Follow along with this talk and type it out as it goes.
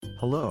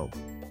Hello.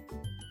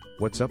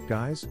 What's up,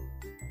 guys?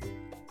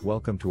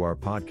 Welcome to our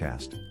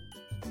podcast.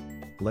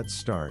 Let's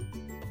start.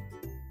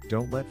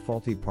 Don't let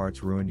faulty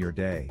parts ruin your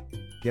day.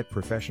 Get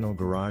professional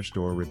garage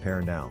door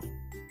repair now.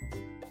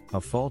 A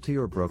faulty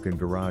or broken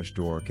garage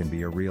door can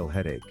be a real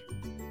headache.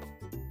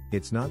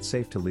 It's not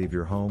safe to leave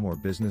your home or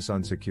business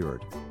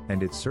unsecured,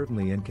 and it's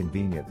certainly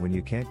inconvenient when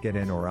you can't get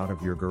in or out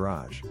of your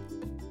garage.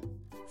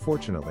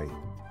 Fortunately,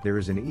 there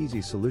is an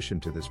easy solution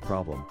to this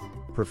problem: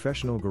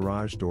 professional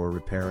garage door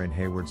repair and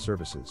Hayward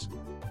services.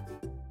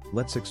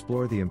 Let's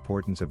explore the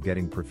importance of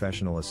getting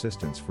professional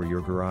assistance for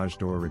your garage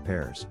door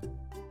repairs.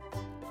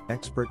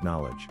 Expert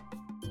knowledge.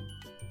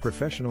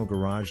 Professional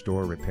garage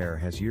door repair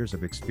has years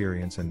of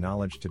experience and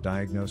knowledge to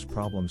diagnose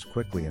problems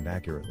quickly and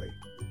accurately.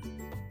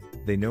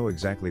 They know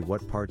exactly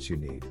what parts you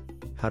need,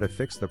 how to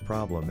fix the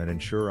problem, and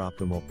ensure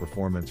optimal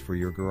performance for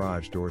your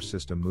garage door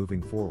system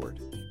moving forward.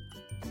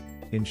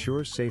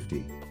 Ensures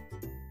safety.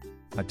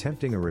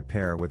 Attempting a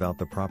repair without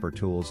the proper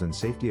tools and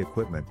safety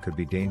equipment could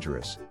be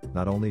dangerous,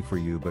 not only for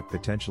you but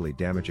potentially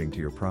damaging to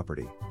your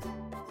property.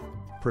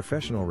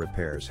 Professional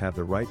repairs have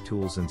the right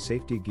tools and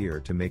safety gear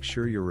to make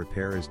sure your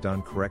repair is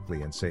done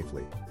correctly and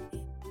safely.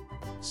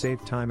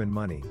 Save time and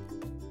money.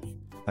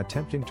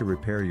 Attempting to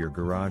repair your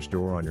garage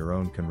door on your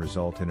own can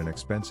result in an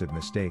expensive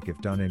mistake if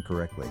done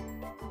incorrectly.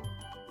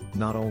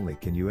 Not only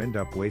can you end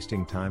up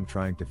wasting time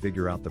trying to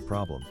figure out the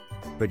problem,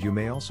 but you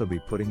may also be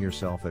putting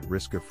yourself at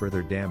risk of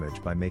further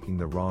damage by making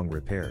the wrong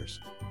repairs.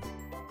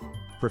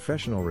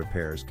 Professional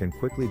repairs can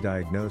quickly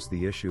diagnose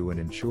the issue and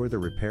ensure the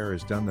repair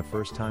is done the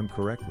first time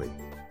correctly,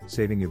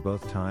 saving you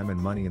both time and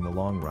money in the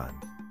long run.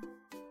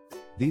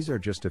 These are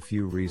just a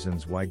few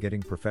reasons why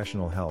getting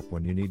professional help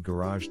when you need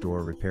garage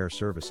door repair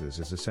services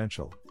is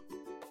essential.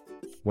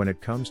 When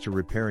it comes to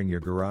repairing your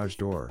garage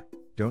door,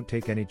 don't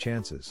take any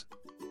chances.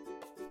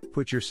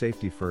 Put your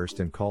safety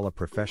first and call a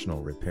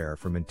professional repair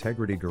from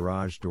Integrity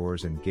Garage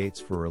Doors and Gates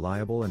for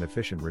reliable and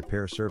efficient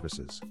repair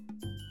services.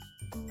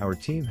 Our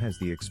team has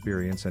the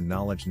experience and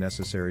knowledge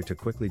necessary to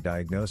quickly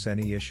diagnose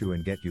any issue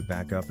and get you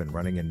back up and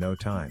running in no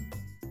time.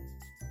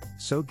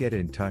 So get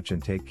in touch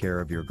and take care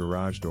of your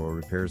garage door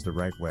repairs the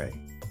right way.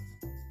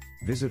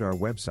 Visit our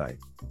website,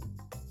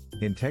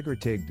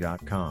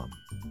 integritig.com.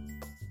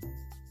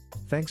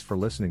 Thanks for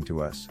listening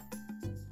to us.